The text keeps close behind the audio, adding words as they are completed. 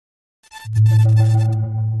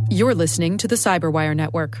You're listening to the Cyberwire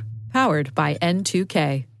Network, powered by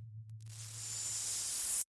N2K.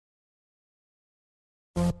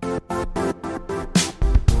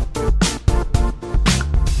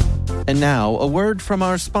 And now, a word from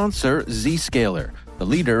our sponsor, Zscaler, the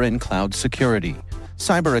leader in cloud security.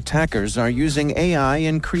 Cyber attackers are using AI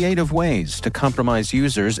in creative ways to compromise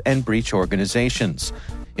users and breach organizations.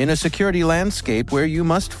 In a security landscape where you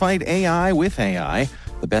must fight AI with AI,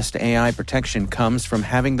 the best AI protection comes from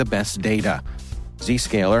having the best data.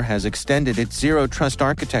 Zscaler has extended its zero-trust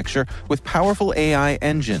architecture with powerful AI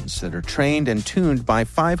engines that are trained and tuned by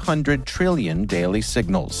 500 trillion daily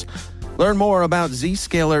signals. Learn more about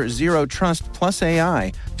Zscaler Zero Trust Plus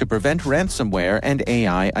AI to prevent ransomware and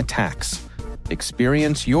AI attacks.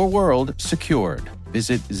 Experience your world secured.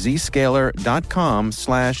 Visit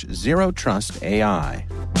zscaler.com/zerotrustai.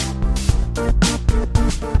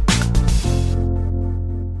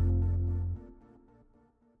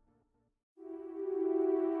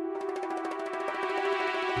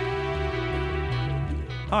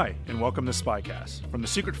 Hi, and welcome to Spycast, from the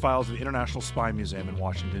secret files of the International Spy Museum in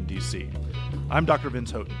Washington, D.C. I'm Dr.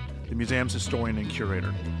 Vince Houghton, the museum's historian and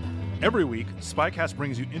curator. Every week, Spycast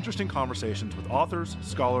brings you interesting conversations with authors,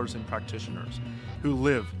 scholars, and practitioners who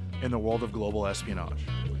live in the world of global espionage.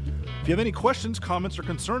 If you have any questions, comments, or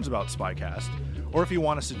concerns about Spycast, or if you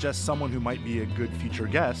want to suggest someone who might be a good future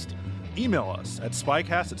guest, email us at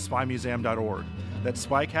spycast@spymuseum.org. That's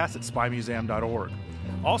spycast@spymuseum.org.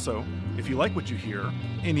 Also, if you like what you hear,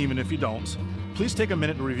 and even if you don't, please take a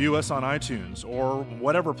minute to review us on iTunes or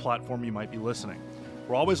whatever platform you might be listening.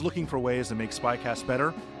 We're always looking for ways to make Spycast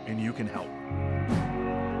better, and you can help.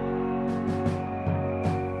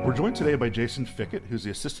 We're joined today by Jason Fickett, who's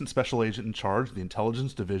the Assistant Special Agent in charge of the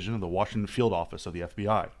Intelligence Division of the Washington Field Office of the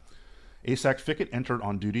FBI. ASAC Fickett entered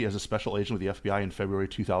on duty as a special agent with the FBI in February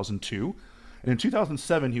 2002, and in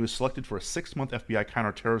 2007 he was selected for a 6-month FBI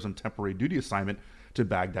counterterrorism temporary duty assignment to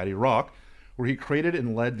Baghdad, Iraq, where he created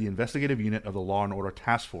and led the investigative unit of the Law and Order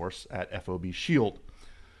Task Force at FOB SHIELD.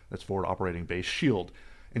 That's Forward Operating Base SHIELD.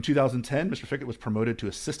 In 2010, Mr. Fickett was promoted to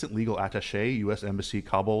Assistant Legal Attaché, U.S. Embassy,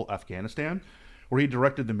 Kabul, Afghanistan, where he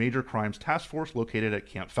directed the Major Crimes Task Force located at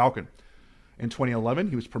Camp Falcon. In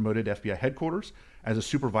 2011, he was promoted to FBI headquarters as a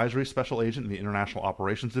Supervisory Special Agent in the International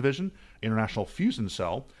Operations Division, International Fusion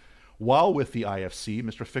Cell. While with the IFC,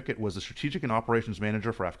 Mr. Fickett was the Strategic and Operations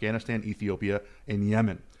Manager for Afghanistan, Ethiopia, and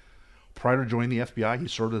Yemen. Prior to joining the FBI, he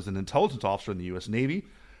served as an intelligence officer in the U.S. Navy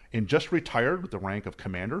and just retired with the rank of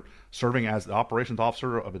commander, serving as the operations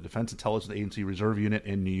officer of a Defense Intelligence Agency Reserve Unit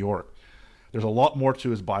in New York. There's a lot more to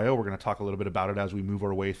his bio. We're going to talk a little bit about it as we move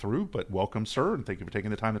our way through, but welcome, sir, and thank you for taking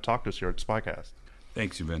the time to talk to us here at Spycast.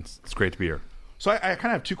 Thanks, you, Vince. It's great to be here. So I kind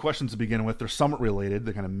of have two questions to begin with. They're somewhat related.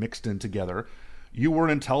 They're kind of mixed in together. You were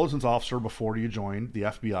an intelligence officer before you joined the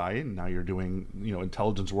FBI, and now you're doing,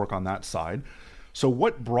 intelligence work on that side. So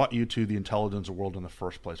what brought you to the intelligence world in the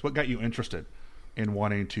first place? What got you interested in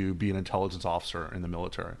wanting to be an intelligence officer in the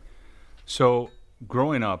military? So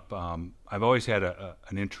growing up, I've always had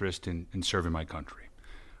an interest in serving my country.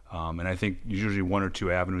 And I think usually one or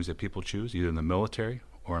two avenues that people choose, either in the military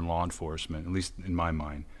or in law enforcement, at least in my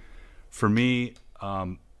mind. For me,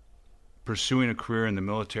 pursuing a career in the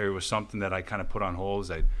military was something that I kind of put on hold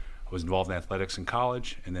as I was involved in athletics in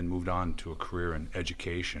college and then moved on to a career in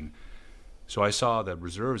education. So I saw that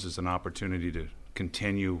reserves as an opportunity to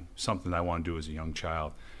continue something that I wanted to do as a young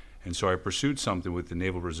child. And so I pursued something with the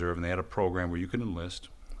Naval Reserve, and they had a program where you could enlist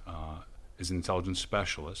as an intelligence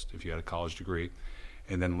specialist if you had a college degree.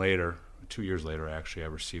 And then later, 2 years later actually, I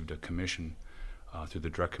received a commission through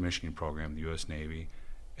the Direct Commissioning Program, the U.S. Navy,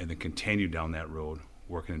 and then continued down that road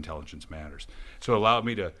working intelligence matters. So it allowed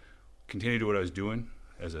me to continue to do what I was doing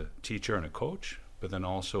as a teacher and a coach, but then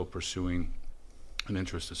also pursuing an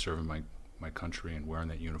interest of serving my country and wearing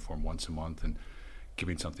that uniform once a month and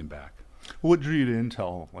giving something back. What drew you to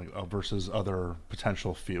Intel versus other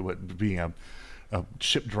potential field, being a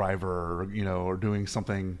ship driver, or doing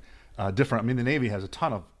something different? I mean, the Navy has a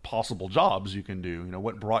ton of possible jobs you can do.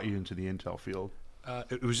 What brought you into the Intel field?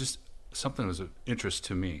 It was just something that was of interest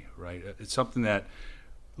to me, right? It's something that,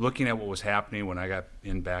 looking at what was happening when I got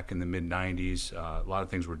in back in the mid-'90s, a lot of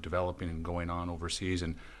things were developing and going on overseas,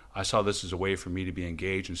 and I saw this as a way for me to be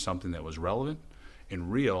engaged in something that was relevant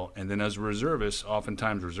and real. And then as a reservist,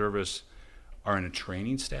 oftentimes reservists are in a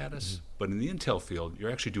training status, but in the intel field,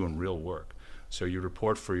 you're actually doing real work. So you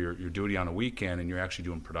report for your duty on a weekend, and you're actually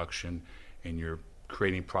doing production, and you're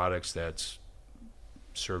creating products that's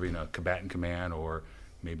serving a combatant command or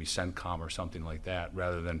maybe CENTCOM or something like that,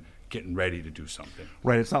 rather than getting ready to do something.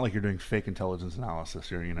 Right. It's not like you're doing fake intelligence analysis.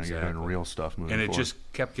 You're you're doing real stuff moving and it forward.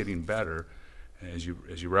 just kept getting better. As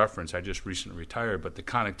you referenced, I just recently retired, but the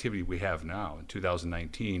connectivity we have now in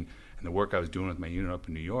 2019 and the work I was doing with my unit up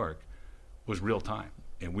in New York was real time,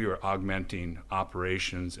 and we were augmenting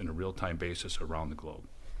operations in a real time basis around the globe.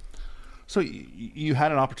 So you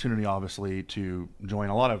had an opportunity, obviously, to join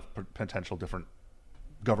a lot of potential different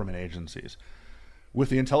government agencies. With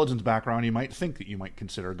the intelligence background, you might think that you might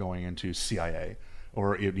consider going into CIA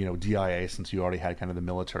or DIA, since you already had kind of the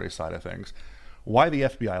military side of things. Why the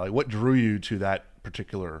FBI? Like, what drew you to that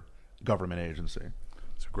particular government agency?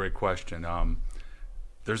 It's a great question.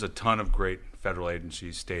 There's a ton of great federal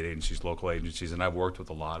agencies, state agencies, local agencies, and I've worked with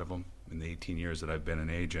a lot of them in the 18 years that I've been an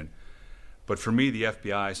agent. But for me, the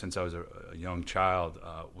FBI, since I was a young child,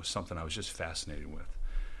 was something I was just fascinated with.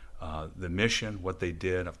 The mission, what they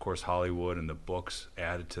did, of course, Hollywood and the books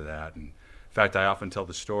added to that. And in fact, I often tell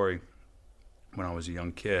the story when I was a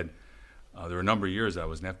young kid. There were a number of years that I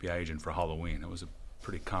was an FBI agent for Halloween. It was a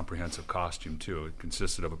pretty comprehensive costume, too. It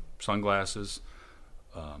consisted of sunglasses,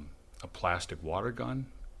 a plastic water gun,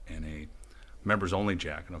 and a members-only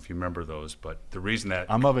jacket. I don't know if you remember those, but the reason that...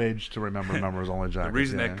 I'm of age to remember members-only jackets. The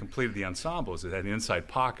reason that completed the ensemble is it had an inside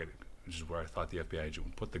pocket, which is where I thought the FBI agent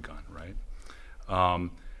would put the gun, right?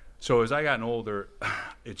 So as I gotten older,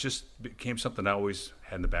 it just became something I always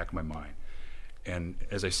had in the back of my mind. And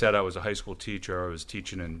as I said, I was a high school teacher. I was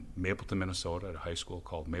teaching in Mapleton, Minnesota at a high school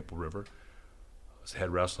called Maple River. I was a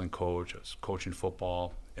head wrestling coach. I was coaching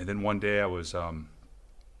football. And then one day I was at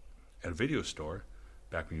a video store,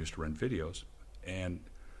 back when we used to rent videos, and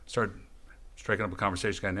started striking up a conversation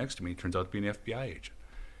with the guy next to me. He turns out to be an FBI agent.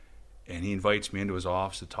 And he invites me into his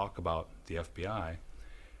office to talk about the FBI.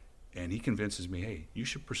 And he convinces me, hey, you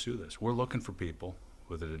should pursue this. We're looking for people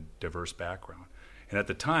with a diverse background. And at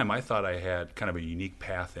the time, I thought I had kind of a unique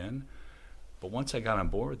path in. But once I got on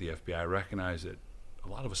board with the FBI, I recognized that a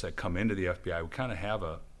lot of us that come into the FBI, we kind of have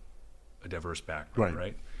a diverse background,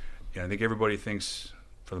 right? And I think everybody thinks,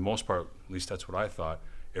 for the most part, at least that's what I thought,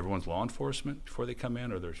 everyone's law enforcement before they come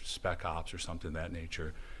in, or they're spec ops or something of that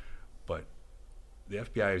nature. But the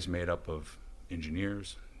FBI is made up of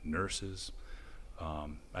engineers, nurses.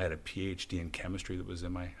 I had a PhD in chemistry that was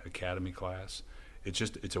in my academy class.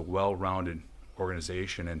 It's a well-rounded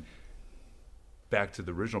organization. And back to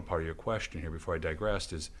the original part of your question here before I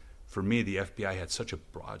digressed is, for me, the FBI had such a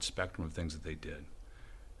broad spectrum of things that they did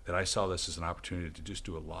that I saw this as an opportunity to just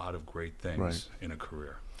do a lot of great things in a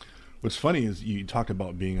career. What's funny is you talked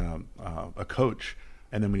about being a coach,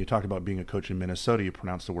 and then when you talked about being a coach in Minnesota, you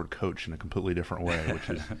pronounced the word coach in a completely different way,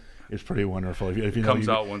 which is pretty wonderful. If you comes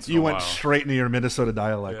know, out once in you a went while. straight into your Minnesota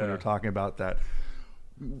dialect when you were talking about that.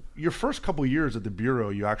 Your first couple years at the Bureau,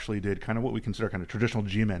 you actually did kind of what we consider kind of traditional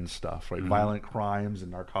G-men stuff, right? Mm-hmm. Violent crimes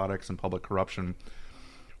and narcotics and public corruption.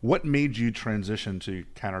 What made you transition to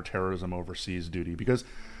counterterrorism overseas duty? Because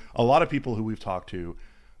a lot of people who we've talked to,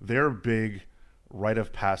 their big rite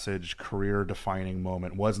of passage, career-defining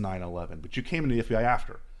moment was 9/11, but you came into the FBI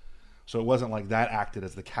after. So it wasn't like that acted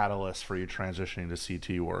as the catalyst for you transitioning to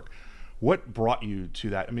CT work. What brought you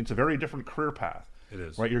to that? I mean, it's a very different career path. It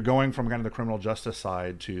is. Right? You're going from kind of the criminal justice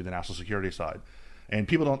side to the national security side. And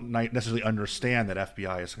people don't necessarily understand that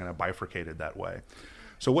FBI is kind of bifurcated that way.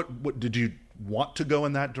 So what did you want to go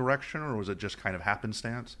in that direction, or was it just kind of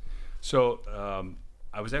happenstance? So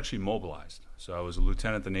I was actually mobilized. So I was a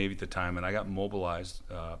lieutenant in the Navy at the time, and I got mobilized,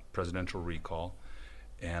 presidential recall,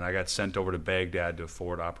 and I got sent over to Baghdad to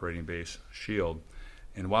Forward Operating Base Shield.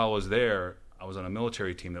 And while I was there, I was on a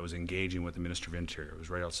military team that was engaging with the Minister of Interior. It was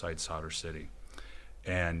right outside Sadr City.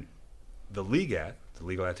 And the LEGAT, the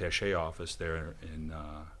Legal Attaché Office there in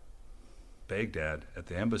Baghdad at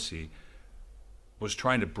the embassy, was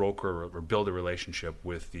trying to broker or build a relationship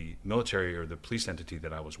with the military or the police entity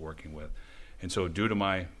that I was working with. And so due to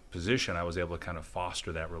my position, I was able to kind of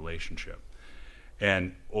foster that relationship.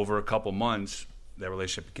 And over a couple months, that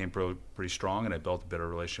relationship became pretty strong, and I built a better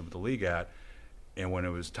relationship with the LEGAT. And when it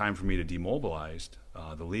was time for me to demobilize,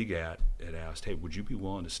 the LEGAT had asked, hey, would you be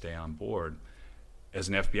willing to stay on board as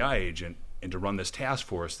an FBI agent and to run this task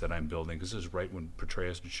force that I'm building? Because this is right when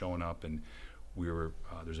Petraeus had shown up, and we were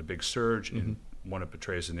there's a big surge, and one of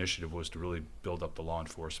Petraeus' initiative was to really build up the law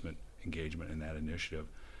enforcement engagement in that initiative.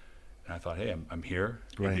 And I thought, hey, I'm here.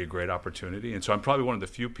 It'd be a great opportunity. And so I'm probably one of the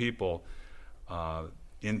few people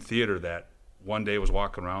in theater that one day was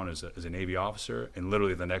walking around as a Navy officer, and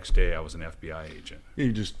literally the next day I was an FBI agent.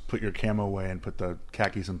 You just put your camo away and put the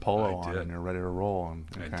khakis and polo on, and you're ready to roll.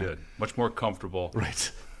 I did. Much more comfortable.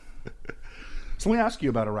 Right. So let me ask you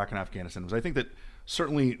about Iraq and Afghanistan, because I think that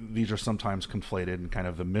certainly these are sometimes conflated and kind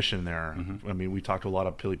of the mission there. I mean, we talked to a lot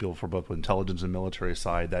of people for both intelligence and military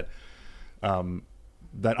side that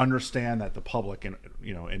that understand that the public,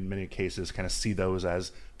 in many cases, kind of see those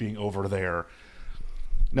as being over there.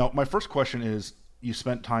 Now, my first question is: you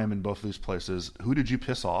spent time in both of these places. Who did you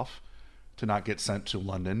piss off to not get sent to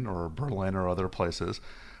London or Berlin or other places?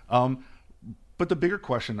 But the bigger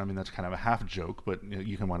question, I mean, that's kind of a half joke, but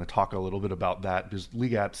you can want to talk a little bit about that, because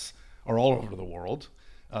legats are all over the world.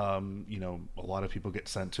 A lot of people get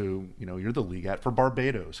sent to, you're the legat for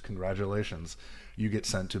Barbados. Congratulations. You get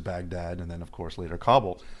sent to Baghdad and then, of course, later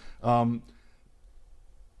Kabul. Let's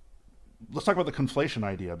talk about the conflation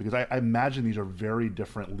idea, because I imagine these are very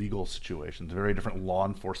different legal situations, very different law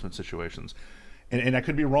enforcement situations. And I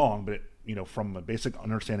could be wrong, but from a basic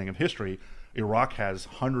understanding of history, Iraq has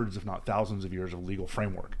hundreds, if not thousands, of years of legal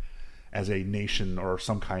framework as a nation or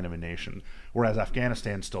some kind of a nation, whereas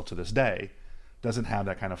Afghanistan still to this day doesn't have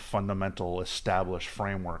that kind of fundamental established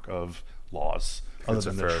framework of laws other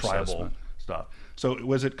than the tribal stuff. So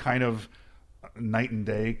was it kind of night and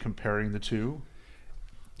day comparing the two?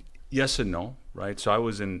 Yes and no, right? So I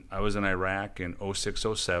was in Iraq in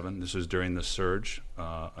 06-07. This was during the surge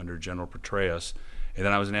under General Petraeus. And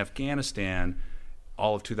then I was in Afghanistan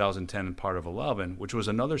all of 2010 and part of 11, which was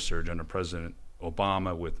another surge under President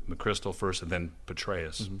Obama with McChrystal first and then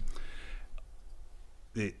Petraeus.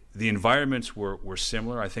 The environments were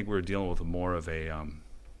similar. I think we were dealing with more of a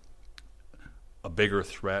bigger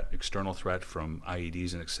threat, external threat from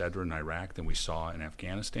IEDs and et cetera in Iraq than we saw in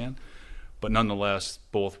Afghanistan. But nonetheless,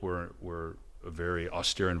 both were a very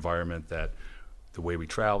austere environment that the way we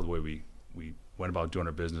traveled, the way we went about doing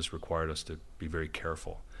our business required us to be very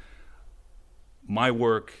careful. My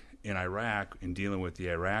work in Iraq, in dealing with the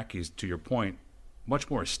Iraqis, to your point, much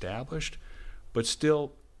more established, but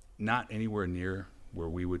still not anywhere near where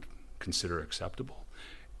we would consider acceptable.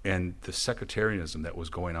 And the sectarianism that was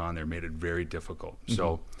going on there made it very difficult.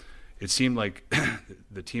 So it seemed like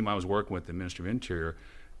the team I was working with, the Ministry of Interior,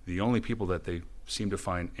 the only people that they seemed to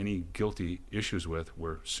find any guilty issues with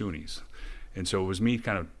were Sunnis. And so it was me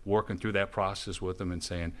kind of working through that process with them and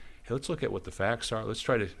saying, hey, let's look at what the facts are. Let's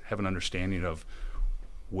try to have an understanding of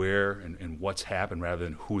where and what's happened rather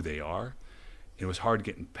than who they are. It was hard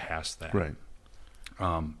getting past that. Right.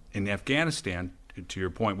 In Afghanistan, to your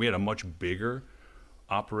point, we had a much bigger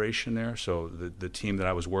operation there. So the team that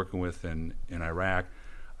I was working with in Iraq,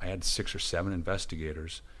 I had 6 or 7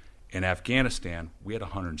 investigators. In Afghanistan, we had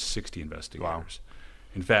 160 investigators. Wow.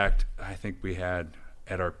 In fact, I think we had,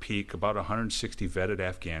 at our peak, about 160 vetted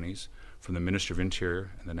Afghanis from the Ministry of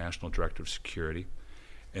Interior and the National Director of Security.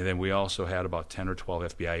 And then we also had about 10 or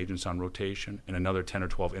 12 FBI agents on rotation and another 10 or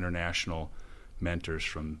 12 international mentors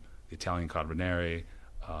from the Italian Carabinieri,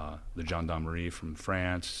 the Gendarmerie from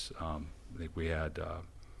France. I think we had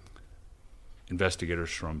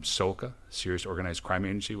investigators from SOCA, Serious Organized Crime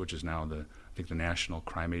Agency, which is now the National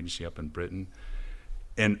Crime Agency up in Britain.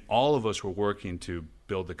 And all of us were working to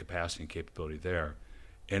build the capacity and capability there.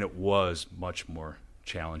 And it was much more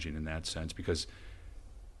challenging in that sense because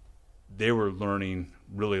they were learning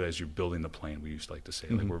really as you're building the plane, we used to like to say.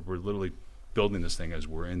 Like we're literally building this thing as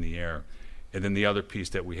we're in the air. And then the other piece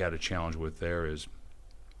that we had a challenge with there is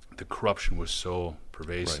the corruption was so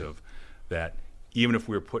pervasive that even if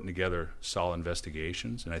we were putting together solid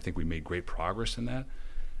investigations, and I think we made great progress in that,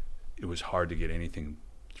 it was hard to get anything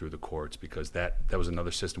through the courts because that was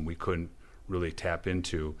another system we couldn't really tap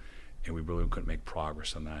into, and we really couldn't make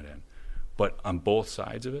progress on that end. But on both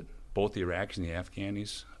sides of it, both the Iraqis and the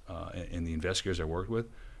Afghanis and the investigators I worked with,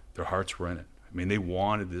 their hearts were in it. I mean, they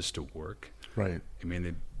wanted this to work. Right. I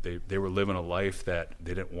mean, they were living a life that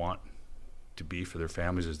they didn't want to be for their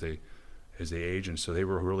families as they age, and so they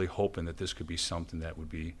were really hoping that this could be something that would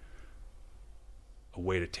be a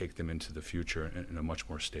way to take them into the future in a much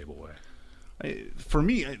more stable way. For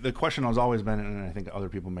me, the question has always been, and I think other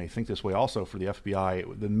people may think this way also, for the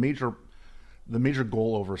FBI, the major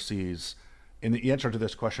goal overseas, and the answer to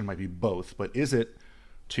this question might be both, but is it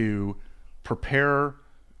to prepare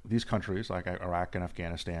these countries like Iraq and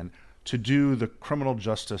Afghanistan to do the criminal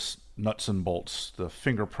justice nuts and bolts, the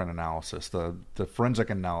fingerprint analysis, the forensic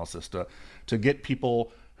analysis, to get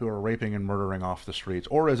people who are raping and murdering off the streets,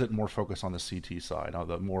 or is it more focused on the CT side,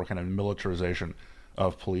 the more kind of militarization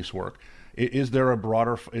of police work? Is there a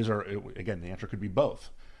broader, again, the answer could be both.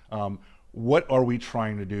 What are we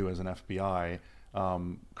trying to do as an FBI?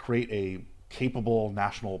 Create a capable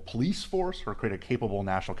national police force or create a capable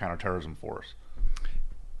national counterterrorism force?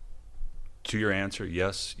 To your answer,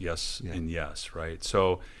 yes, and yes, right?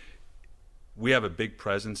 So we have a big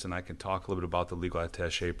presence, and I can talk a little bit about the legal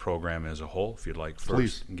attaché program as a whole, if you'd like first,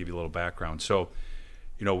 Please. and give you a little background. So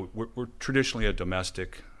we're traditionally a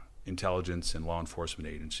domestic intelligence and law enforcement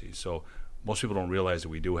agency. So most people don't realize that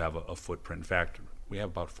we do have a footprint. In fact, we have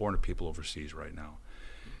about 400 people overseas right now.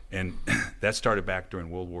 And that started back during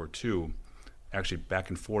World War II. Actually, back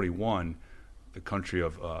in 1941, the country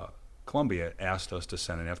of Colombia asked us to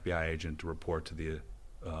send an FBI agent to report to the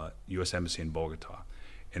U.S. Embassy in Bogota.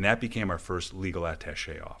 And that became our first legal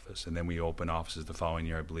attaché office. And then we opened offices the following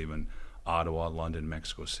year, I believe, in Ottawa, London,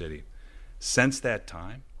 Mexico City. Since that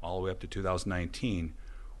time, all the way up to 2019,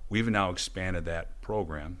 we've now expanded that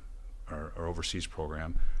program, our overseas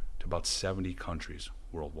program, to about 70 countries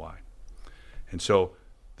worldwide. And so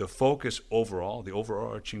the focus overall, the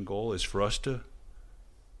overarching goal is for us to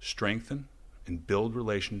strengthen and build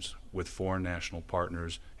relations with foreign national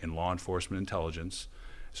partners in law enforcement intelligence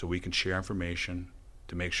so we can share information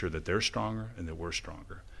to make sure that they're stronger and that we're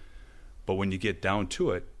stronger. But when you get down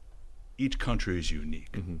to it, each country is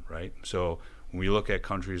unique, right? So when we look at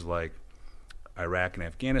countries like Iraq and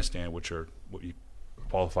Afghanistan, which are what you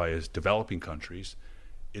qualify as developing countries,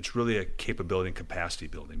 it's really a capability and capacity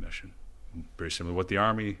building mission. Very similar to what the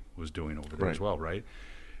Army was doing over there as well, right?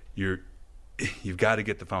 You've got to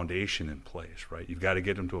get the foundation in place, right? You've got to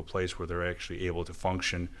get them to a place where they're actually able to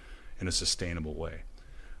function in a sustainable way.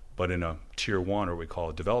 But in a tier 1, or we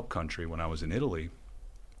call a developed country, when I was in Italy,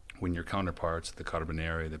 when your counterparts, the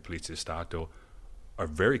Carabinieri, the Polizia di Stato, are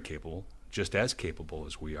very capable, just as capable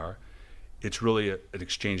as we are, it's really an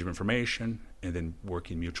exchange of information and then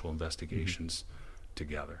working mutual investigations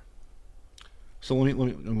together. So let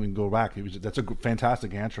me go back. That's a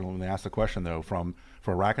fantastic answer when they asked the question, though, for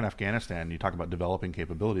Iraq and Afghanistan. You talk about developing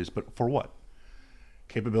capabilities, but for what?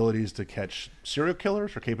 Capabilities to catch serial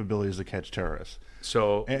killers or capabilities to catch terrorists?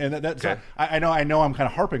 So, that's okay. I know I'm kind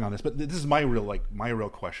of harping on this, but this is my real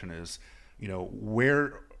question is,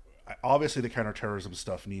 where obviously the counterterrorism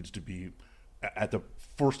stuff needs to be at the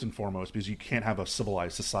first and foremost, because you can't have a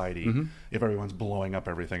civilized society if everyone's blowing up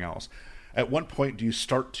everything else. At what point do you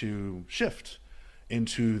start to shift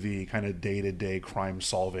into the kind of day-to-day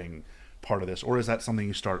crime-solving part of this, or is that something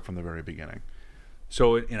you start from the very beginning?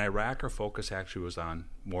 So in Iraq, our focus actually was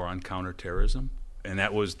more on counterterrorism, and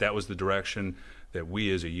that was the direction that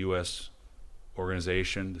we as a U.S.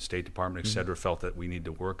 organization, the State Department, et cetera, felt that we need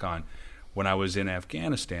to work on. When I was in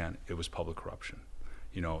Afghanistan, it was public corruption.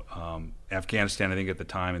 Afghanistan, I think at the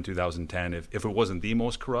time in 2010, if it wasn't the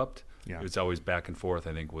most corrupt, it's always back and forth,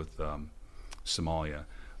 I think, with Somalia.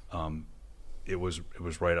 It was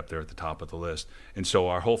right up there at the top of the list. And so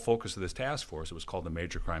our whole focus of this task force, it was called the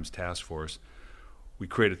Major Crimes Task Force. We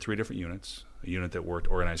created 3 different units: a unit that worked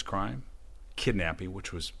organized crime, kidnapping,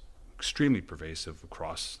 which was extremely pervasive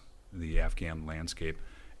across the Afghan landscape,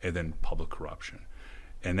 and then public corruption.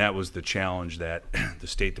 And that was the challenge that the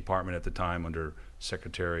State Department at the time under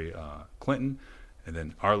Secretary Clinton, and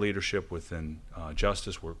then our leadership within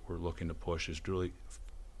Justice, we're looking to push is to really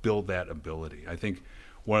build that ability. I think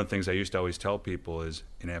one of the things I used to always tell people is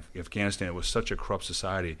in Afghanistan, it was such a corrupt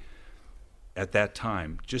society. At that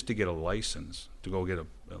time, just to get a license, to go get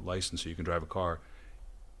a license so you can drive a car,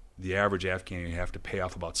 the average Afghan, you have to pay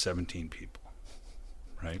off about 17 people,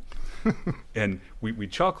 right? And we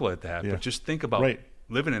chuckle at that, but just think about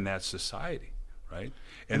living in that society, right?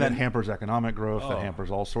 And that hampers economic growth, that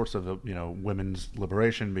hampers all sorts of, women's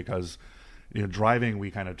liberation, because driving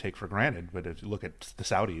we kind of take for granted, but if you look at the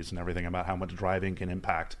Saudis and everything about how much driving can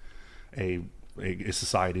impact a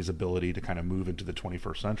society's ability to kind of move into the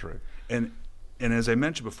 21st century. And as I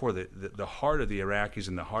mentioned before, the heart of the Iraqis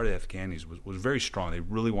and the heart of the Afghanis was very strong. They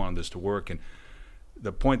really wanted this to work. And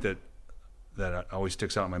the point that always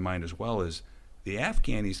sticks out in my mind as well is the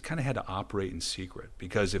Afghanis kind of had to operate in secret,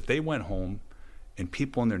 because if they went home and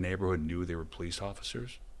people in their neighborhood knew they were police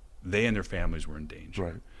officers, they and their families were in danger.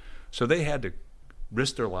 Right. So they had to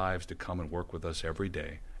risk their lives to come and work with us every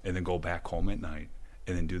day and then go back home at night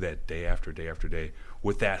and then do that day after day after day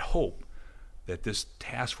with that hope that this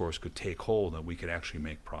task force could take hold and we could actually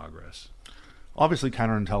make progress. Obviously,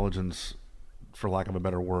 counterintelligence, for lack of a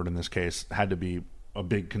better word in this case, had to be a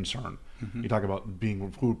big concern. You talk about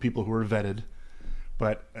people who were vetted,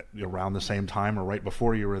 but around the same time or right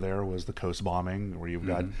before you were there was the Coast bombing, where you've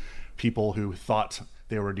got people who thought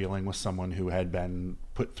they were dealing with someone who had been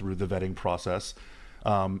put through the vetting process.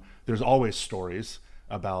 There's always stories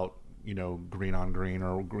about green on green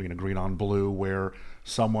or green on blue, where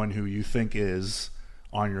someone who you think is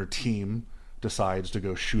on your team decides to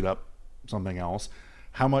go shoot up something else.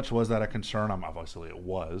 How much was that a concern? Obviously it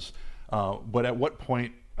was. But at what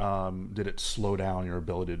point did it slow down your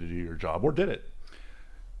ability to do your job, or did it?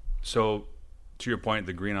 So to your point,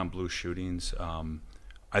 the green on blue shootings,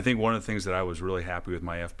 I think one of the things that I was really happy with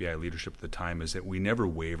my FBI leadership at the time is that we never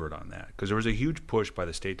wavered on that, because there was a huge push by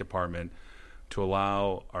the State Department to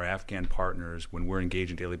allow our Afghan partners, when we're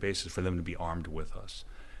engaged on a daily basis, for them to be armed with us.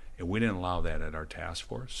 And we didn't allow that at our task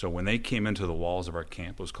force. So when they came into the walls of our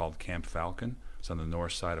camp, it was called Camp Falcon. It's on the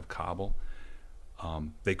north side of Kabul.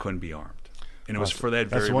 They couldn't be armed. And it was for that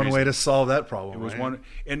very reason. That's one way to solve that problem. It was one,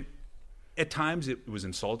 and at times it was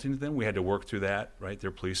insulting to them. We had to work through that, right?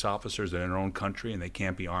 They're police officers, they're in their own country, and they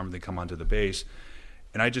can't be armed. They come onto the base.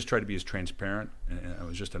 And I just tried to be as transparent, and it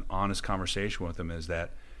was just an honest conversation with them, is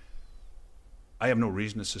that I have no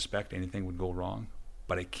reason to suspect anything would go wrong,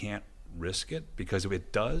 but I can't risk it, because if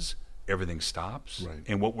it does, everything stops. Right.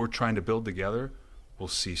 And what we're trying to build together will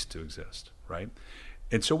cease to exist, right?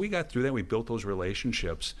 And so we got through that. We built those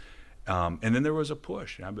relationships. And then there was a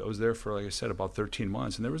push. I was there for, like I said, about 13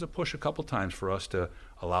 months. And there was a push a couple times for us to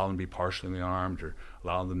allow them to be partially armed, or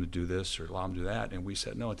allow them to do this, or allow them to do that. And we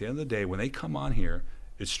said, no, at the end of the day, when they come on here,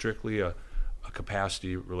 it's strictly a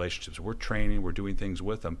capacity relationship. So we're training, we're doing things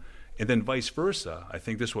with them. And then vice versa. I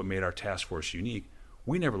think this is what made our task force unique.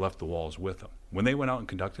 We never left the walls with them. When they went out and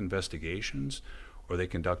conducted investigations, or they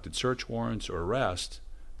conducted search warrants or arrests,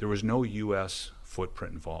 there was no U.S.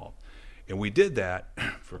 footprint involved. And we did that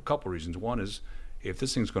for a couple reasons. One is, if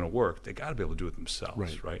this thing's going to work, they got to be able to do it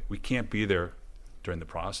themselves, right? We can't be there during the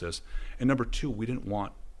process. And number two, we didn't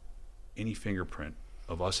want any fingerprint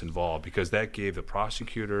of us involved, because that gave the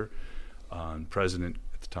prosecutor, President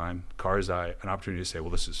at the time, Karzai, an opportunity to say, well,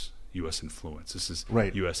 this is U.S. influence. This is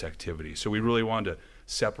U.S. activity. So we really wanted to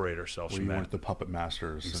separate ourselves from that. We weren't the puppet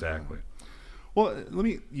masters. Exactly. Well,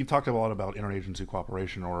 you talked a lot about interagency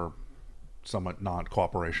cooperation, or somewhat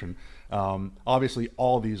non-cooperation. Obviously,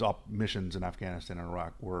 all these missions in Afghanistan and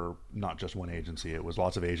Iraq were not just one agency. It was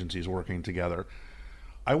lots of agencies working together.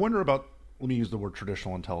 I wonder about, let me use the word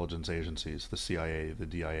traditional intelligence agencies, the CIA, the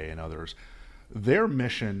DIA, and others. Their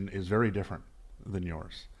mission is very different than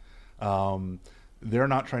yours. They're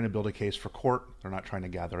not trying to build a case for court. They're not trying to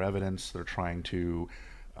gather evidence. They're trying to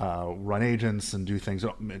run agents and do things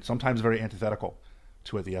sometimes very antithetical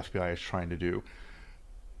to what the FBI is trying to do.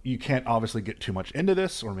 You can't obviously get too much into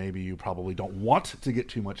this, or maybe you probably don't want to get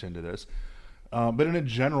too much into this. But in a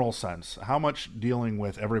general sense, how much dealing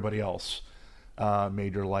with everybody else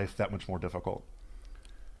made your life that much more difficult?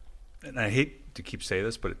 And I hate to keep saying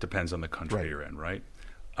this, but it depends on the country you're in, right?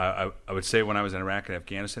 I would say when I was in Iraq and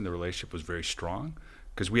Afghanistan, the relationship was very strong,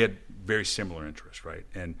 because we had very similar interests, right?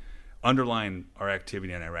 And underlying our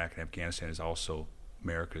activity in Iraq and Afghanistan is also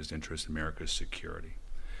America's interest, America's security.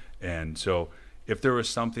 And so if there was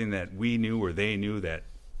something that we knew or they knew that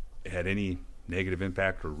had any negative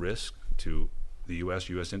impact or risk to the U.S.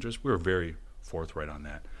 interests, we were very forthright on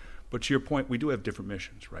that. But to your point, we do have different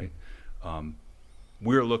missions, right?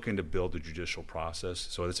 We're looking to build a judicial process,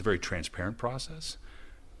 so it's a very transparent process.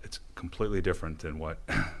 It's completely different than what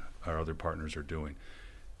our other partners are doing.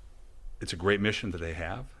 It's a great mission that they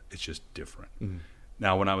have. It's just different. Mm-hmm.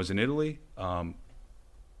 Now, when I was in Italy, a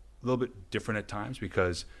little bit different at times,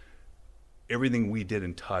 because everything we did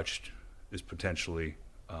and touched is potentially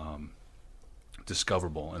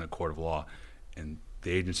discoverable in a court of law, and the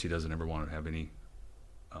agency doesn't ever want to have any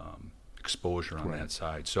exposure on that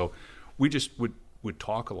side. So we just would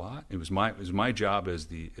talk a lot. It was my job as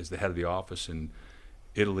the head of the office in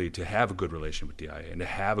Italy to have a good relationship with DIA and to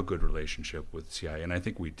have a good relationship with CIA, and I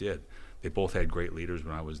think we did. They both had great leaders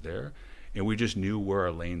when I was there, and we just knew where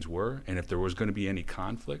our lanes were, and if there was going to be any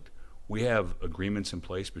conflict, we have agreements in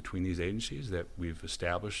place between these agencies that we've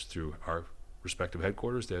established through our respective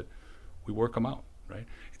headquarters that we work them out, right?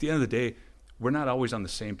 At the end of the day, we're not always on the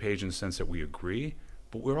same page in the sense that we agree,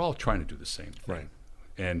 but we're all trying to do the same thing. Right.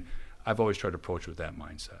 And I've always tried to approach it with that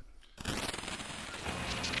mindset.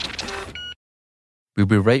 We'll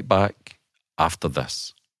be right back after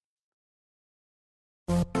this.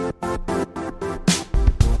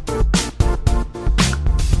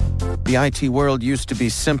 The IT world used to be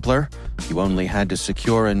simpler. You only had to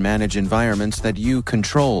secure and manage environments that you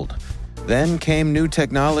controlled. Then came new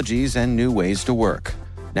technologies and new ways to work.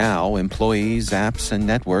 Now, employees, apps, and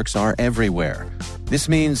networks are everywhere. This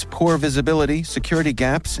means poor visibility, security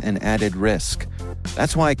gaps, and added risk.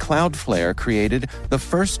 That's why Cloudflare created the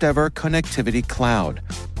first-ever connectivity cloud.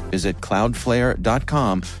 Visit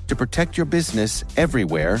cloudflare.com to protect your business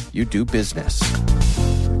everywhere you do business.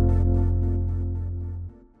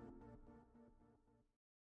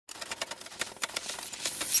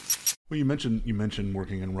 Well, you mentioned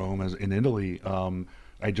working in Rome as in Italy.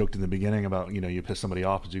 I joked in the beginning about, you pissed somebody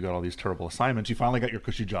off because you got all these terrible assignments. You finally got your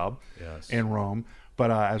cushy job in Rome.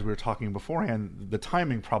 But as we were talking beforehand, the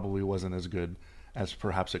timing probably wasn't as good as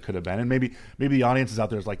perhaps it could have been. And maybe the audience is out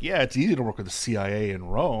there is like, yeah, it's easy to work with the CIA in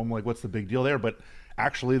Rome. Like, what's the big deal there? But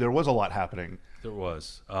actually, there was a lot happening. There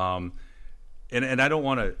was. And I don't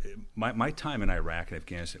want to, my time in Iraq and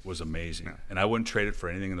Afghanistan was amazing. Yeah. And I wouldn't trade it for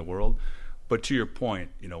anything in the world. But to your point,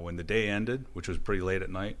 when the day ended, which was pretty late at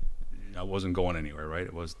night, I wasn't going anywhere, right?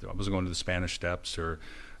 I wasn't going to the Spanish Steps or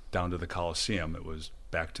down to the Coliseum. It was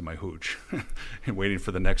back to my hooch and waiting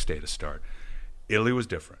for the next day to start. Italy was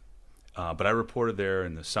different. But I reported there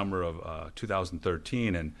in the summer of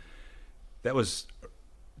 2013, and that was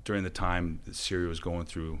during the time that Syria was going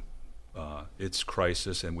through its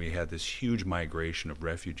crisis, and we had this huge migration of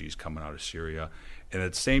refugees coming out of Syria. And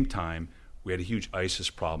at the same time, we had a huge ISIS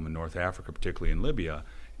problem in North Africa, particularly in Libya,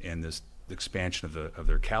 and this expansion of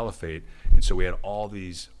their caliphate. And so we had all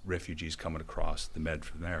these refugees coming across the Med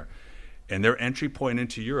from there. And their entry point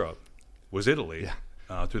into Europe was Italy,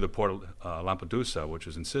 through the port of Lampedusa, which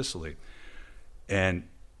was in Sicily. And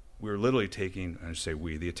we were literally taking,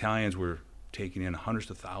 the Italians were taking in hundreds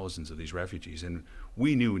of thousands of these refugees. And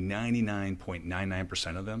we knew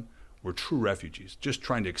 99.99% of them were true refugees, just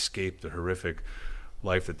trying to escape the horrific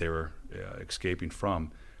life that they were escaping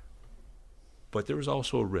from. But there was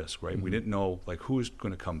also a risk, right? Mm-hmm. We didn't know who was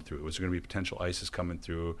going to come through. Was there going to be potential ISIS coming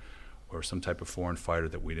through, or some type of foreign fighter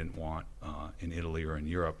that we didn't want in Italy or in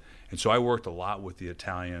Europe? And so I worked a lot with the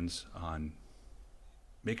Italians on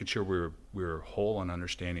making sure we were whole on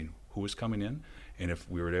understanding who was coming in, and if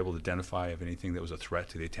we were able to identify if anything that was a threat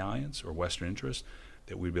to the Italians or Western interests,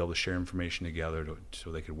 that we'd be able to share information together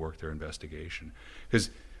so they could work their investigation. Because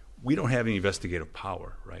we don't have any investigative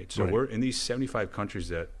power, right? So we're in these 75 countries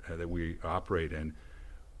that we operate in.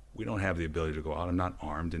 We don't have the ability to go out. I'm not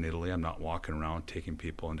armed in Italy. I'm not walking around taking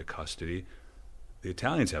people into custody. The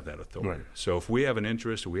Italians have that authority. Right. So if we have an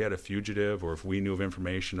interest, or we had a fugitive, or if we knew of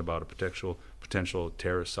information about a potential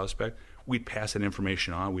terrorist suspect, we'd pass that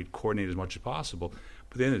information on. We'd coordinate as much as possible.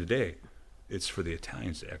 But at the end of the day, it's for the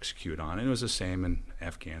Italians to execute on. And it was the same in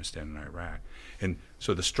Afghanistan and Iraq. And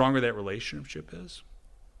so the stronger that relationship is,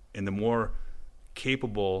 and the more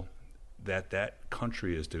capable that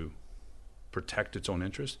country is to protect its own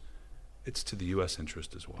interest, it's to the U.S.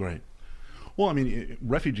 interest as well. Right. Well, I mean,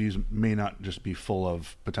 refugees may not just be full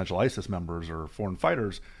of potential ISIS members or foreign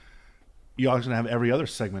fighters. You also have every other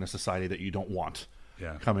segment of society that you don't want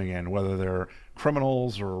coming in, whether they're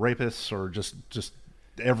criminals or rapists or just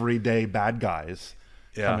everyday bad guys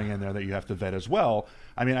coming in there that you have to vet as well.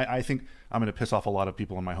 I mean, I think I'm going to piss off a lot of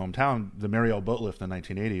people in my hometown. The Mariel boat lift in the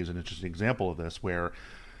 1980s is an interesting example of this, where,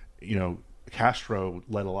 Castro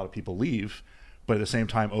let a lot of people leave, but at the same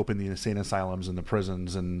time opened the insane asylums and the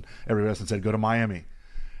prisons and everywhere else and said, go to Miami.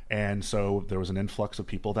 And so there was an influx of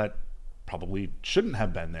people that probably shouldn't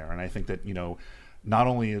have been there. And I think that, not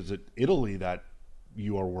only is it Italy that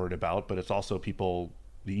you are worried about, but it's also people,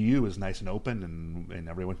 the EU is nice and open and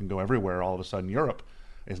everyone can go everywhere. All of a sudden Europe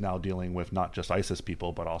is now dealing with not just ISIS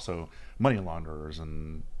people, but also money launderers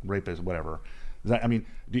and rapists, whatever. Do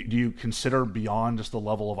you consider beyond just the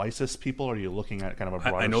level of ISIS people? Or are you looking at kind of a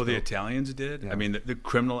broader I know scope? the Italians did. Yeah. I mean, the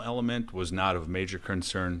criminal element was not of major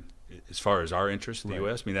concern as far as our interest in the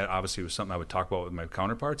U.S. I mean, that obviously was something I would talk about with my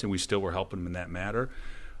counterparts, and we still were helping them in that matter.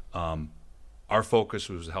 Our focus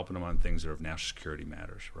was helping them on things that are of national security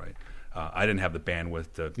matters, right? I didn't have the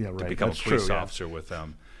bandwidth to become a police officer with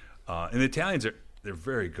them. And the Italians, they're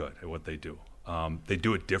very good at what they do. They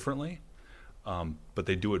do it differently, but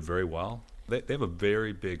they do it very well. They have a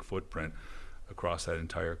very big footprint across that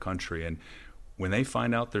entire country. And when they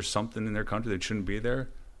find out there's something in their country that shouldn't be there,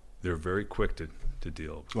 they're very quick to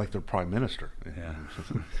deal. Like their prime minister. Yeah.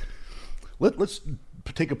 Let's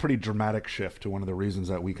take a pretty dramatic shift to one of the reasons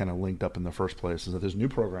that we kind of linked up in the first place, is that this new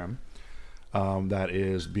program that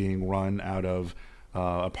is being run out of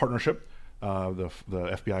a partnership, the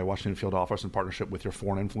FBI Washington Field Office in partnership with your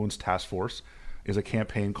Foreign Influence Task Force, is a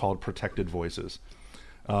campaign called Protected Voices.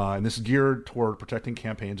 And this is geared toward protecting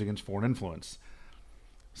campaigns against foreign influence.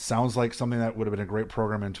 Sounds like something that would have been a great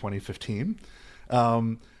program in 2015.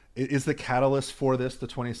 Is the catalyst for this the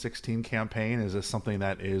 2016 campaign? Is this something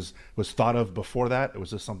that was thought of before that?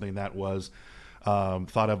 Was this something that was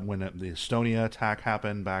thought of when the Estonia attack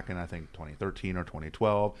happened back in, I think, 2013 or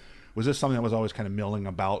 2012? Was this something that was always kind of milling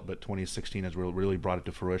about, but 2016 has really brought it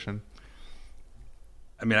to fruition?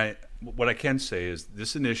 I mean, what I can say is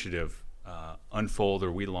this initiative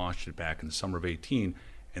we launched it back in the summer of 2018,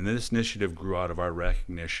 and this initiative grew out of our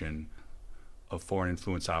recognition of foreign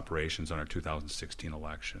influence operations on our 2016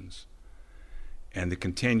 elections and the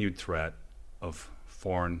continued threat of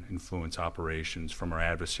foreign influence operations from our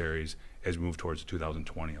adversaries as we move towards the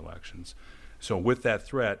 2020 elections. So with that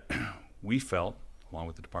threat, we felt, along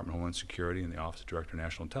with the Department of Homeland Security and the Office of Director of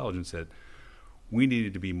National Intelligence, that we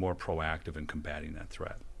needed to be more proactive in combating that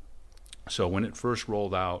threat. So when it first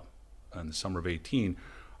rolled out in the summer of 2018,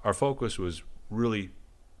 our focus was really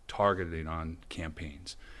targeted on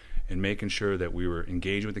campaigns and making sure that we were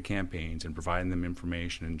engaged with the campaigns and providing them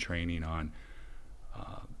information and training on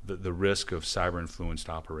the risk of cyber-influenced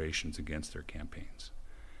operations against their campaigns.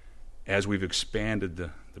 As we've expanded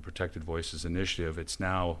the Protected Voices initiative, it's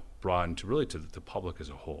now broadened to really to the public as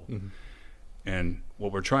a whole. Mm-hmm. And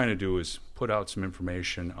what we're trying to do is put out some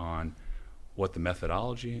information on what the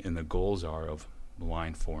methodology and the goals are of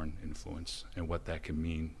malign foreign influence and what that can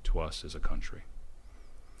mean to us as a country.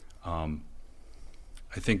 I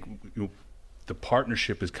think the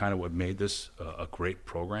partnership is kind of what made this a great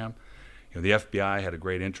program. The FBI had a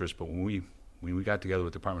great interest, but when we got together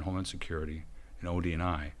with the Department of Homeland Security and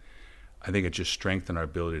ODNI, I think it just strengthened our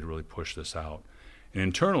ability to really push this out. And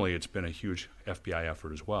internally, it's been a huge FBI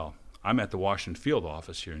effort as well. I'm at the Washington Field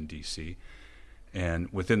Office here in D.C.,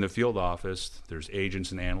 and within the field office, there's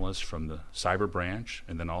agents and analysts from the cyber branch,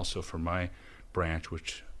 and then also from my branch,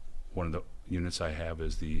 which one of the units I have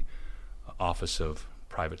is the Office of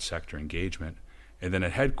Private Sector Engagement. And then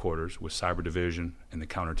at headquarters with Cyber Division and the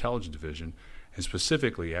Counterintelligence Division, and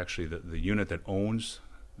specifically actually the unit that owns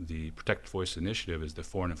the Protected Voice Initiative is the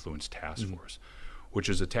Foreign Influence Task Force, which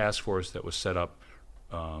is a task force that was set up,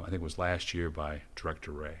 I think it was last year by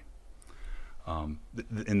Director Wray.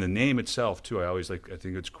 In the name itself, too, I think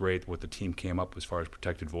it's great what the team came up as far as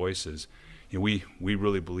Protected Voices. We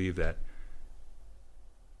really believe that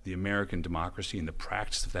the American democracy and the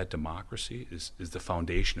practice of that democracy is the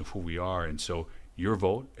foundation of who we are. And so your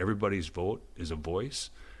vote, everybody's vote, is a voice.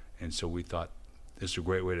 And so we thought this is a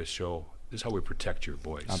great way to show this is how we protect your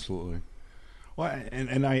voice. Absolutely. Well,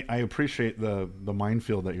 and I appreciate the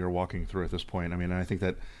minefield that you're walking through at this point. I mean, I think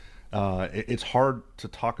that it's hard to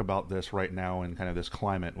talk about this right now in kind of this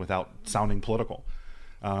climate without sounding political.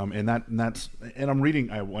 And I'm reading.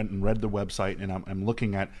 I went and read the website, and I'm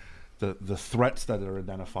looking at the threats that are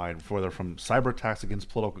identified, whether from cyber attacks against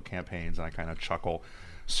political campaigns, and I kind of chuckle.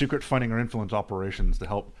 Secret funding or influence operations to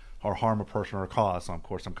help or harm a person or a cause. So of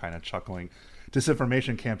course, I'm kind of chuckling.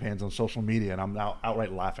 Disinformation campaigns on social media, and I'm now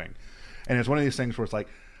outright laughing. And it's one of these things where it's like,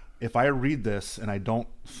 if I read this and I don't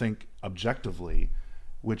think objectively,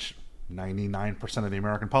 which 99% of the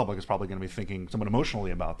American public is probably going to be thinking somewhat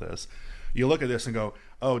emotionally about this, you look at this and go,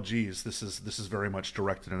 oh, geez, this is very much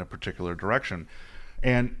directed in a particular direction.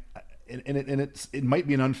 And it might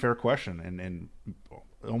be an unfair question, and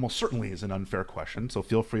almost certainly is an unfair question, so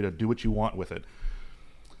feel free to do what you want with it.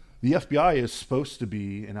 The FBI is supposed to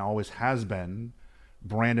be, and always has been,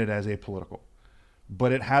 branded as apolitical.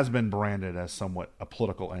 But it has been branded as somewhat a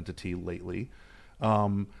political entity lately.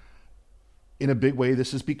 In a big way,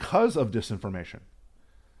 this is because of disinformation.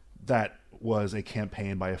 That was a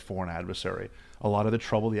campaign by a foreign adversary. A lot of the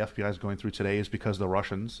trouble the FBI is going through today is because the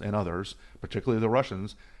Russians and others, particularly the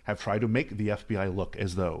Russians, have tried to make the FBI look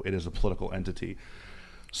as though it is a political entity.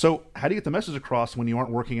 So how do you get the message across when you aren't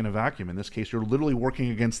working in a vacuum? In this case, you're literally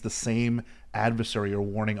working against the same adversary you're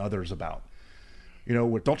warning others about.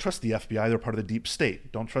 Don't trust the FBI, they're part of the deep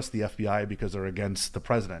state. Don't trust the FBI because they're against the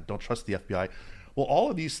president. Don't trust the FBI. Well, all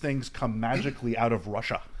of these things come magically out of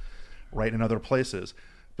Russia, right, and other places.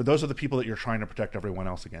 But those are the people that you're trying to protect everyone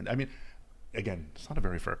else against. I mean, again, it's not a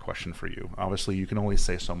very fair question for you. Obviously, you can only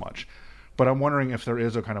say so much. But I'm wondering if there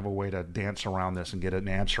is a kind of a way to dance around this and get an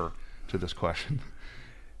answer to this question.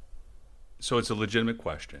 So it's a legitimate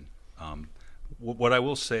question. What I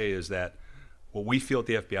will say is that what we feel at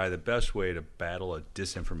the FBI, the best way to battle a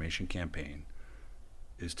disinformation campaign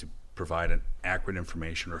is to provide an accurate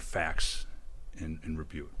information or facts in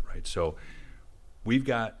rebuke, right? So we've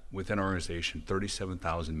got within our organization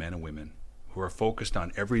 37,000 men and women who are focused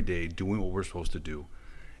on every day doing what we're supposed to do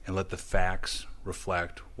and let the facts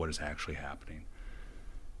reflect what is actually happening.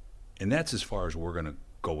 And that's as far as we're going to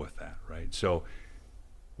go with that, right? So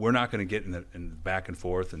we're not going to get in the back and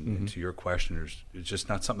forth and to your question, it's just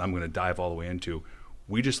not something I'm going to dive all the way into.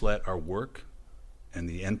 We just let our work and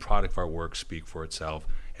the end product of our work speak for itself,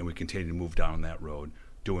 and we continue to move down that road,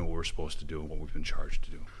 doing what we're supposed to do and what we've been charged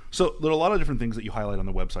to do. So there are a lot of different things that you highlight on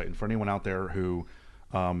the website, and for anyone out there who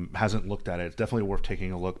hasn't looked at it, it's definitely worth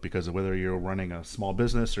taking a look, because of whether you're running a small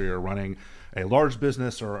business or you're running a large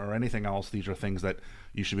business or anything else, these are things that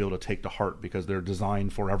you should be able to take to heart because they're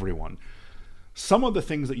designed for everyone. Some of the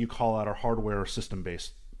things that you call out are hardware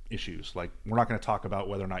system-based issues. Like, we're not going to talk about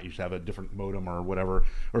whether or not you should have a different modem or whatever,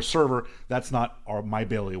 or server. That's not my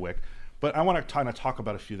bailiwick. But I want to kind of talk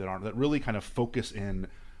about a few that really kind of focus in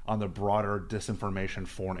on the broader disinformation,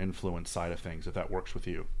 foreign influence side of things, if that works with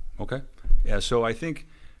you. Okay. Yeah, so I think,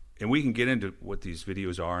 and we can get into what these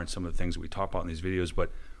videos are and some of the things that we talk about in these videos,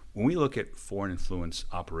 but when we look at foreign influence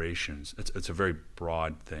operations, it's a very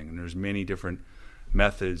broad thing, and there's many different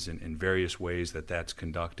methods and various ways that that's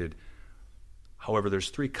conducted. However, there's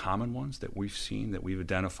three common ones that we've seen, that we've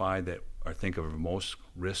identified, that I think are of most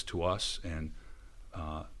risk to us and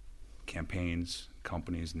campaigns,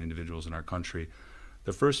 companies, and individuals in our country.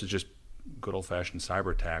 The first is just good old-fashioned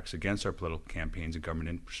cyber attacks against our political campaigns and government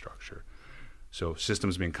infrastructure. So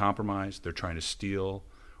systems being compromised, they're trying to steal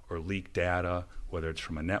or leak data, whether it's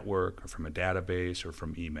from a network or from a database or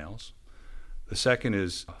from emails. The second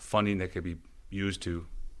is funding that could be used to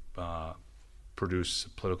produce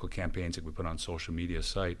political campaigns that we put on social media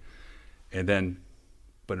site. And then,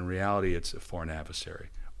 but in reality, it's a foreign adversary.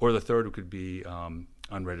 Or the third could be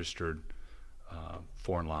unregistered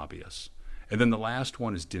foreign lobbyists. And then the last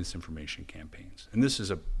one is disinformation campaigns. And this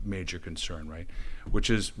is a major concern, right? Which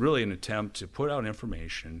is really an attempt to put out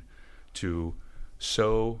information to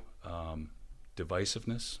sow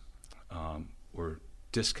divisiveness or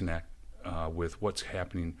disconnect with what's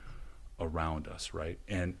happening around us, right?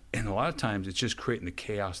 And a lot of times it's just creating the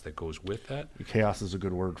chaos that goes with that. Chaos is a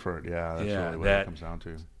good word for it. Yeah, that's really what it comes down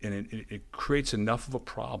to. And it creates enough of a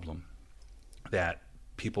problem that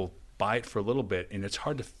people buy it for a little bit, and it's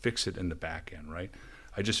hard to fix it in the back end, right?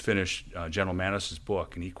 I just finished General Mattis's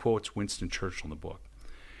book, and he quotes Winston Churchill in the book.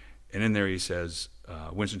 And in there he says,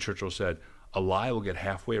 Winston Churchill said, "A lie will get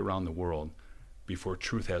halfway around the world before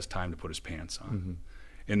truth has time to put his pants on." Mm-hmm.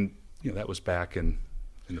 And that was back in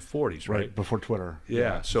the 40s, right? Before Twitter.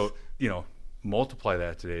 Yeah. So, multiply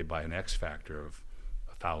that today by an X factor of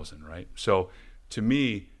 1,000, right? So to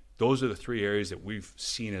me, those are the three areas that we've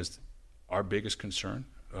seen as our biggest concern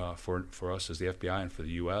for us as the FBI and for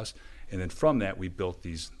the U.S. And then from that, we built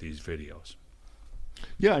these videos.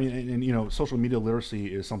 Yeah, and social media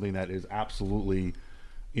literacy is something that is absolutely,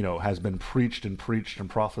 has been preached and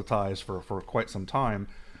prophetized for quite some time.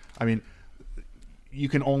 I mean, you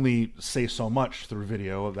can only say so much through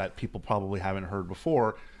video that people probably haven't heard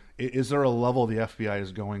before. Is there a level the FBI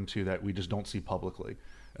is going to that we just don't see publicly,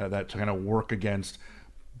 that to kind of work against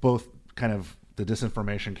both kind of the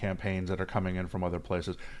disinformation campaigns that are coming in from other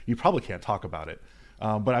places? You probably can't talk about it,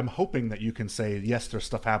 but I'm hoping that you can say, yes, there's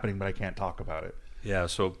stuff happening, but I can't talk about it. Yeah,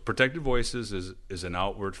 so Protected Voices is an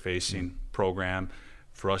outward-facing program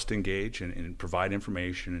for us to engage and provide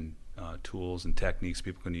information and tools and techniques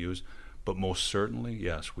people can use. But most certainly,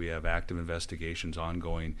 yes, we have active investigations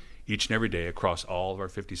ongoing each and every day across all of our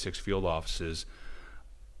 56 field offices,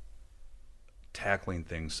 tackling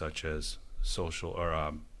things such as social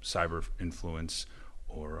or cyber influence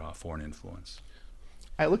or foreign influence.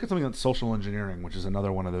 I look at something like social engineering, which is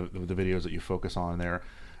another one of the videos that you focus on there.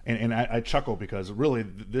 And I chuckle because really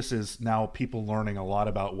this is now people learning a lot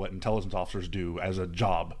about what intelligence officers do as a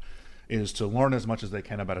job, is to learn as much as they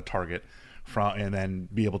can about a target and then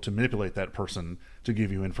be able to manipulate that person to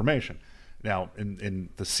give you information. Now, in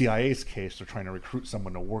the CIA's case, they're trying to recruit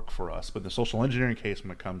someone to work for us. But the social engineering case,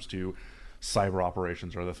 when it comes to cyber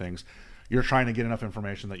operations or other things, you're trying to get enough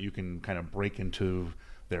information that you can kind of break into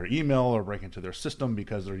their email or break into their system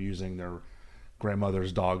because they're using their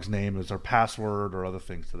grandmother's dog's name as their password or other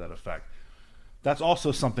things to that effect. That's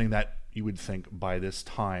also something that you would think by this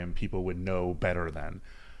time people would know better than.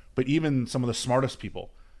 But even some of the smartest people,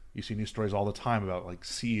 you see news stories all the time about like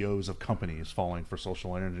CEOs of companies falling for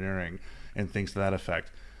social engineering and things to that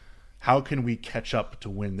effect. How can we catch up to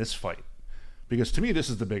win this fight? Because to me, this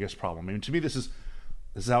is the biggest problem. I mean, to me, this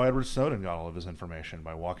is how Edward Snowden got all of his information,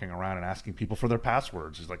 by walking around and asking people for their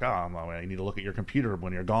passwords. He's like, I need to look at your computer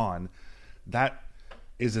when you're gone. That's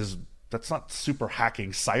not super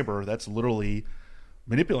hacking cyber. That's literally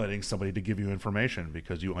manipulating somebody to give you information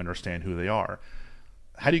because you understand who they are.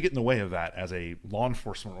 How do you get in the way of that as a law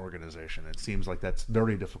enforcement organization? It seems like that's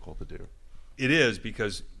very difficult to do. It is,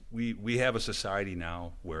 because we have a society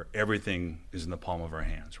now where everything is in the palm of our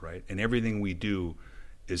hands, right? And everything we do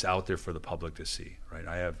is out there for the public to see, right?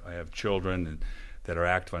 I have children that are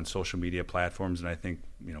active on social media platforms, and I think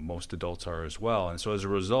most adults are as well. And so as a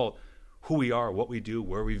result, who we are, what we do,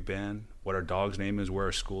 where we've been, what our dog's name is, where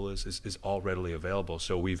our school is all readily available.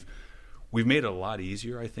 So we've made it a lot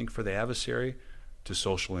easier, I think, for the adversary to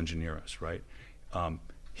social engineer us, right?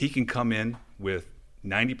 He can come in with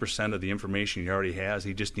 90% of the information he already has.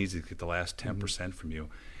 He just needs to get the last 10% from you.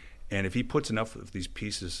 And if he puts enough of these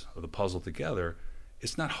pieces of the puzzle together,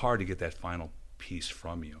 it's not hard to get that final piece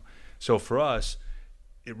from you. So for us,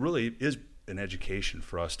 it really is an education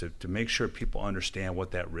for us to make sure people understand what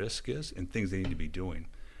that risk is and things they need to be doing.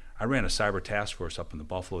 I ran a cyber task force up in the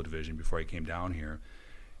Buffalo division before I came down here,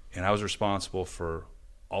 and I was responsible for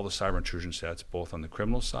all the cyber intrusion sets, both on the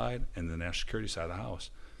criminal side and the national security side of the house.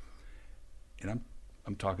 And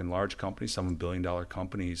I'm talking large companies, some billion-dollar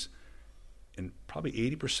companies, and probably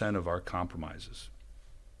 80% of our compromises,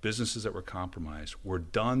 businesses that were compromised, were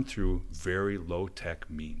done through very low-tech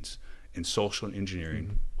means. And social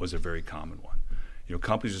engineering was a very common one. You know,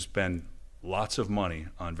 companies would spend lots of money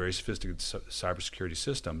on very sophisticated cybersecurity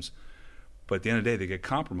systems, but at the end of the day, they get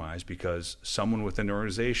compromised because someone within the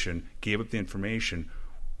organization gave up the information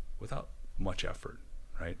without much effort,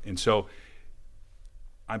 right? And so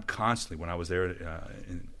I'm constantly, when I was there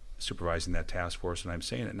supervising that task force, and I'm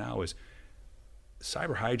saying it now, is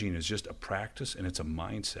cyber hygiene is just a practice and it's a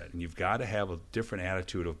mindset. And you've got to have a different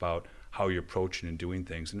attitude about how you're approaching and doing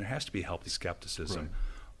things. And there has to be healthy skepticism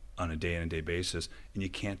on a day-in-and-day basis. And you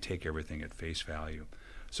can't take everything at face value.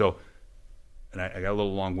 So, and I got a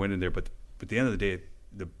little long-winded there, but at the end of the day,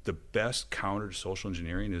 the best counter to social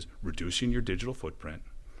engineering is reducing your digital footprint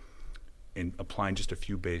and applying just a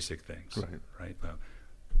few basic things, right?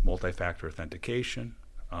 Multi-factor authentication,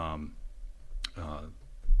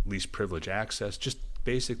 least privilege access, just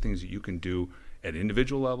basic things that you can do at an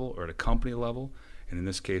individual level or at a company level, and in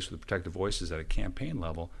this case with the Protected Voices at a campaign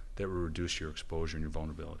level, that will reduce your exposure and your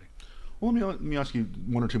vulnerability. Well, let me ask you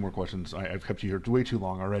one or two more questions. I've kept you here way too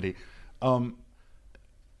long already. The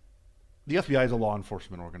FBI is a law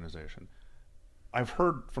enforcement organization. I've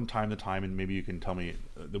heard from time to time, and maybe you can tell me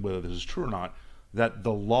whether this is true or not, that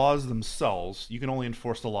the laws themselves, you can only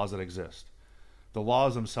enforce the laws that exist. The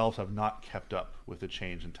laws themselves have not kept up with the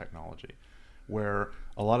change in technology, where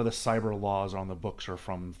a lot of the cyber laws on the books are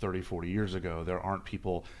from 30, 40 years ago. There aren't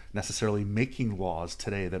people necessarily making laws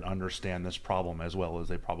today that understand this problem as well as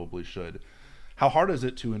they probably should. How hard is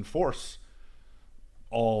it to enforce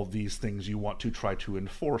all these things you want to try to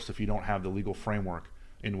enforce if you don't have the legal framework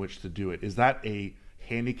in which to do it? Is that a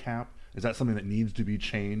handicap? Is that something that needs to be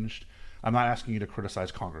changed? I'm not asking you to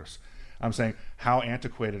criticize Congress. I'm saying, how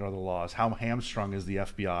antiquated are the laws? How hamstrung is the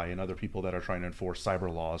FBI and other people that are trying to enforce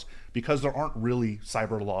cyber laws? Because there aren't really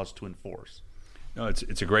cyber laws to enforce. No,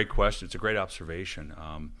 it's a great question. It's a great observation.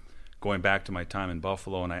 Going back to my time in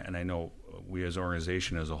Buffalo, and I know we as an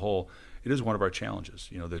organization as a whole, it is one of our challenges.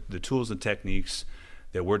 You know, the tools and techniques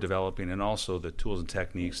that we're developing, and also the tools and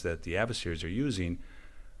techniques that the adversaries are using,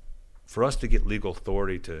 for us to get legal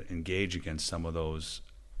authority to engage against some of those,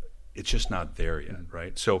 it's just not there yet,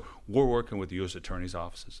 right? So we're working with the U.S. Attorney's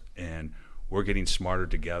offices, and we're getting smarter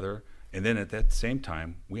together. And then at that same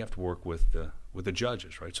time, we have to work with the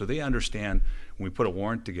judges, right? So they understand when we put a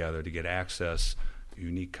warrant together to get access, a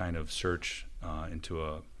unique kind of search into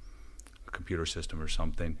a computer system or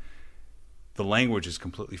something, the language is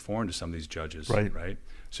completely foreign to some of these judges, right?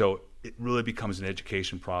 So it really becomes an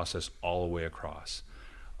education process all the way across.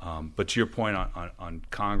 But to your point on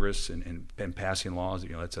Congress and passing laws, you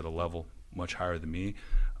know, that's at a level much higher than me.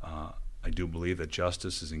 I do believe that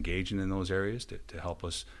justice is engaging in those areas to help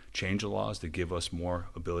us change the laws, to give us more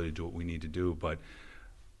ability to do what we need to do. But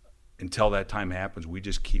until that time happens, we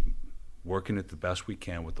just keep working it the best we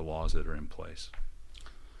can with the laws that are in place.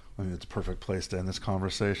 I think it's a perfect place to end this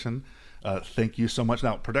conversation. Thank you so much.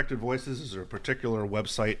 Now, Protected Voices, is there a particular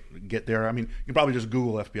website? Get there. I mean, you can probably just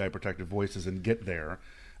Google FBI Protected Voices and get there.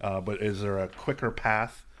 But is there a quicker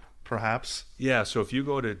path, perhaps? Yeah, so if you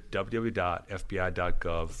go to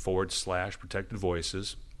www.fbi.gov/Protected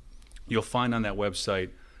Voices, you'll find on that website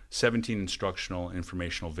 17 instructional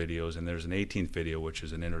informational videos, and there's an 18th video, which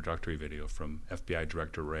is an introductory video from FBI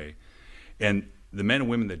Director Wray. And the men and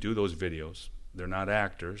women that do those videos, they're not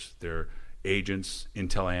actors, they're agents,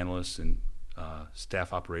 intel analysts, and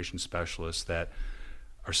staff operations specialists that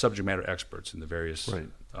are subject matter experts in the various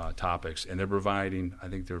topics, and they're providing, I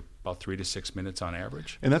think they're about 3 to 6 minutes on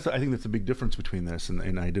average. And I think that's a big difference between this,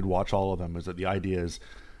 and I did watch all of them, is that the idea is,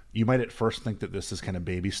 you might at first think that this is kind of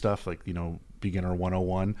baby stuff, like, you know, beginner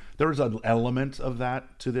 101. There's an element of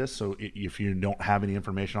that to this, so if you don't have any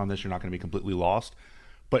information on this, you're not going to be completely lost.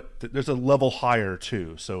 But there's a level higher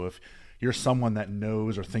too, so if you're someone that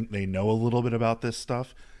knows or think they know a little bit about this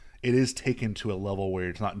stuff, it is taken to a level where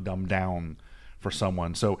it's not dumbed down for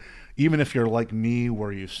someone. So even if you're like me,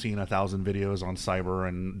 where you've seen 1,000 videos on cyber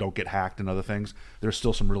and don't get hacked and other things, there's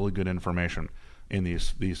still some really good information in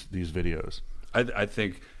these videos. I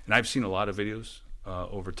think, and I've seen a lot of videos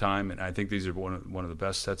over time, and I think these are one of the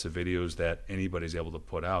best sets of videos that anybody's able to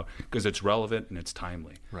put out, because it's relevant and it's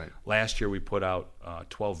timely. Right. Last year we put out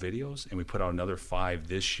 12 videos, and we put out another 5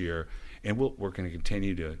 this year, and we're going to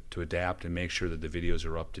continue to adapt and make sure that the videos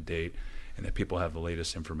are up to date and that people have the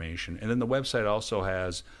latest information. And then the website also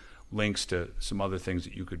has links to some other things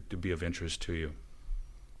that to be of interest to you.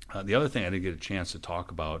 The other thing I didn't get a chance to talk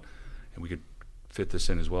about, and we could fit this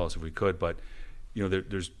in as well as if we could. But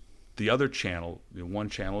there's the other channel. One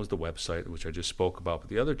channel is the website, which I just spoke about. But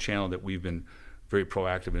the other channel that we've been very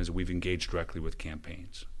proactive in is we've engaged directly with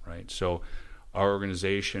campaigns, right? So our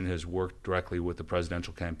organization has worked directly with the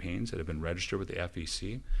presidential campaigns that have been registered with the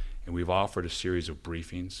FEC, and we've offered a series of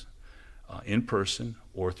briefings in person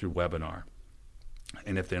or through webinar.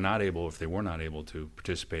 And if they were not able to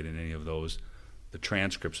participate in any of those, the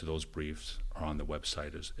transcripts of those briefs are on the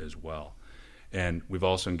website as well. And we've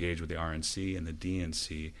also engaged with the RNC and the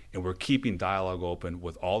DNC, and we're keeping dialogue open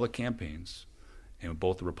with all the campaigns and with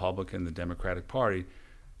both the Republican and the Democratic Party,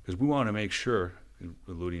 because we want to make sure,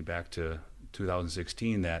 alluding back to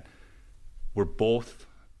 2016, that we're both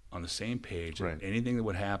on the same page. Right. Anything that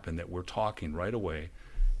would happen, that we're talking right away,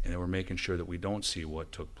 and that we're making sure that we don't see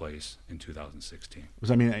what took place in 2016.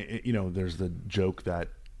 Because, I mean, there's the joke that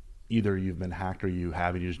either you've been hacked or you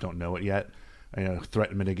haven't, you just don't know it yet.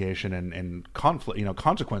 Threat mitigation and conflict,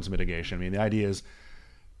 consequence mitigation. I mean, the idea is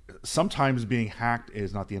sometimes being hacked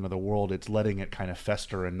is not the end of the world. It's letting it kind of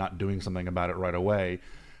fester and not doing something about it right away.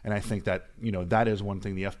 And I think that, that is one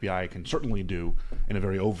thing the FBI can certainly do in a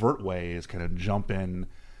very overt way, is kind of jump in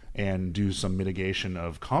and do some mitigation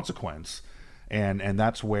of consequence. And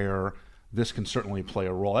that's where this can certainly play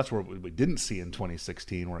a role. That's where we didn't see in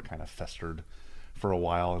 2016, where it kind of festered for a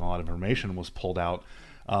while and a lot of information was pulled out,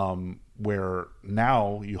 where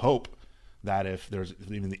now you hope that if there's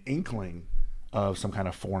even the inkling of some kind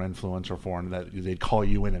of foreign influence or that they'd call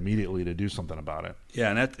you in immediately to do something about it. Yeah,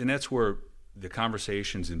 and that's where the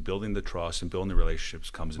conversations and building the trust and building the relationships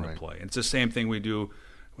comes into play. And it's the same thing we do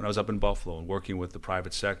when I was up in Buffalo and working with the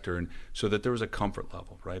private sector, and so that there was a comfort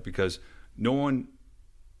level, right? Because no one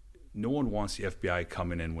wants the FBI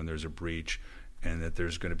coming in when there's a breach and that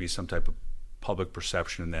there's going to be some type of public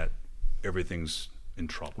perception that everything's in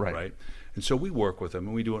trouble, right? And so we work with them,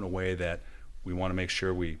 and we do it in a way that we want to make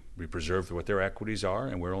sure we preserve what their equities are,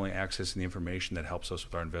 and we're only accessing the information that helps us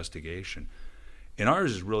with our investigation. And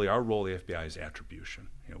ours is really, our role at the FBI is attribution.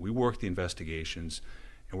 We work the investigations,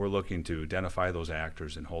 and we're looking to identify those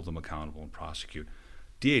actors and hold them accountable and prosecute.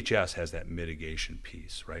 DHS has that mitigation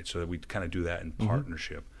piece, right? So that we kind of do that in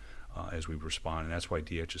partnership as we respond, and that's why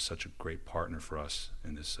DHS is such a great partner for us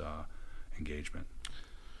in this engagement.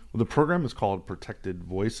 Well, the program is called Protected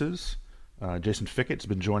Voices. Jason Fickett has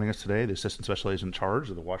been joining us today, the Assistant Special Agent in Charge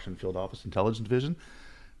of the Washington Field Office Intelligence Division.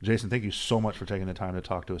 Jason, thank you so much for taking the time to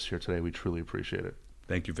talk to us here today. We truly appreciate it.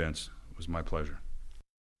 Thank you, Vince. It was my pleasure.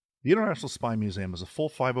 The International Spy Museum is a full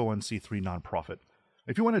 501c3 nonprofit.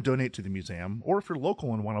 If you want to donate to the museum, or if you're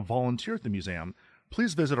local and want to volunteer at the museum,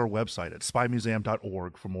 please visit our website at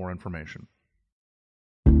spymuseum.org for more information.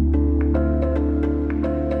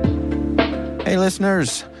 Hey,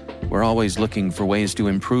 listeners. We're always looking for ways to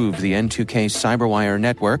improve the N2K CyberWire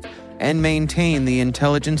network and maintain the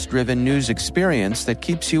intelligence-driven news experience that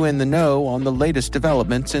keeps you in the know on the latest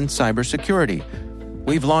developments in cybersecurity.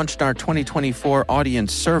 We've launched our 2024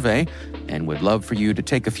 audience survey, and would love for you to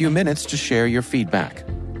take a few minutes to share your feedback.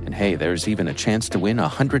 And hey, there's even a chance to win a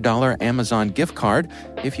 $100 Amazon gift card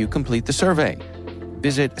if you complete the survey.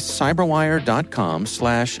 Visit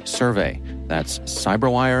cyberwire.com/survey. That's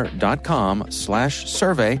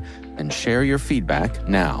cyberwire.com/survey and share your feedback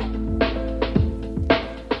now.